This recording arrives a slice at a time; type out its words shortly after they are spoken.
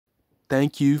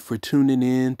Thank you for tuning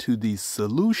in to The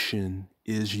Solution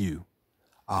Is You.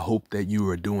 I hope that you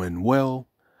are doing well.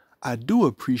 I do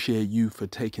appreciate you for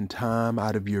taking time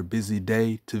out of your busy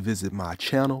day to visit my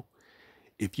channel.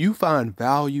 If you find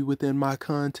value within my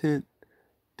content,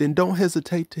 then don't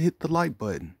hesitate to hit the like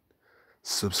button.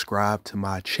 Subscribe to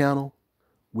my channel.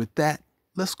 With that,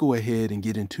 let's go ahead and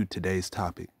get into today's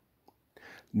topic.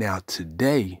 Now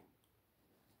today,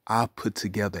 I put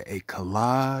together a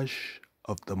collage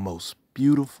of the most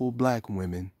beautiful black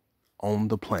women on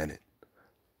the planet.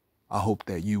 I hope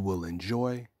that you will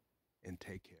enjoy and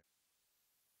take care.